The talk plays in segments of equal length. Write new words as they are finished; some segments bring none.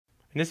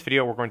In this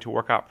video, we're going to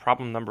work out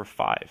problem number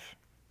 5.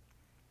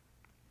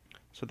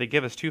 So they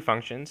give us two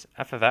functions,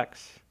 f of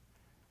x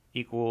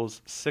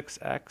equals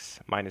 6x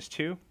minus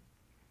 2,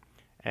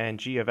 and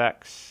g of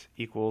x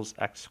equals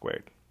x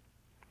squared.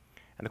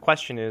 And the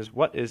question is,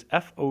 what is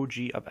fog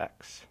of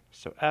x?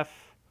 So fog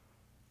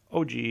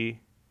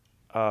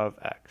of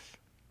x.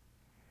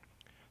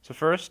 So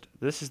first,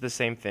 this is the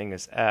same thing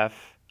as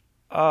f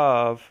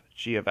of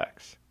g of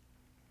x.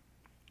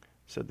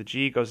 So the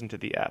g goes into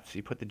the f, so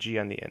you put the g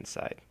on the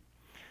inside.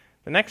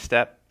 The next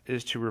step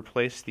is to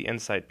replace the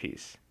inside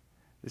piece.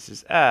 This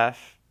is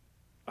f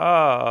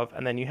of,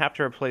 and then you have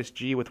to replace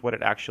g with what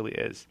it actually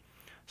is.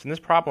 So in this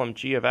problem,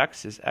 g of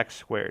x is x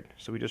squared.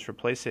 So we just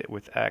replace it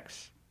with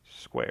x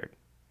squared.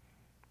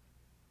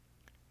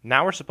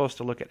 Now we're supposed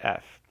to look at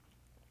f.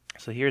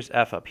 So here's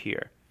f up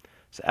here.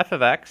 So f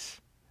of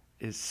x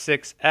is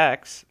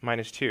 6x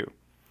minus 2.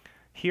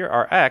 Here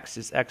our x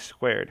is x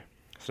squared.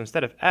 So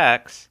instead of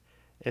x,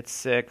 it's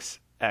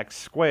 6x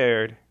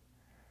squared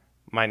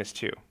minus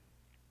 2.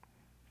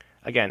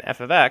 Again, f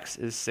of x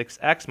is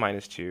 6x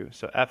minus 2,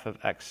 so f of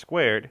x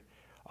squared,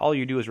 all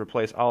you do is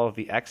replace all of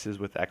the x's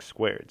with x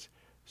squareds.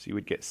 So you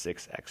would get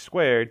 6x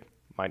squared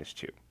minus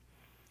 2.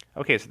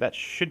 Okay, so that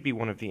should be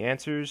one of the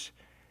answers,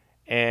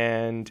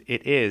 and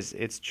it is.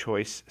 It's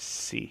choice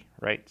C,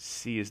 right?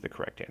 C is the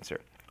correct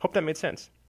answer. Hope that made sense.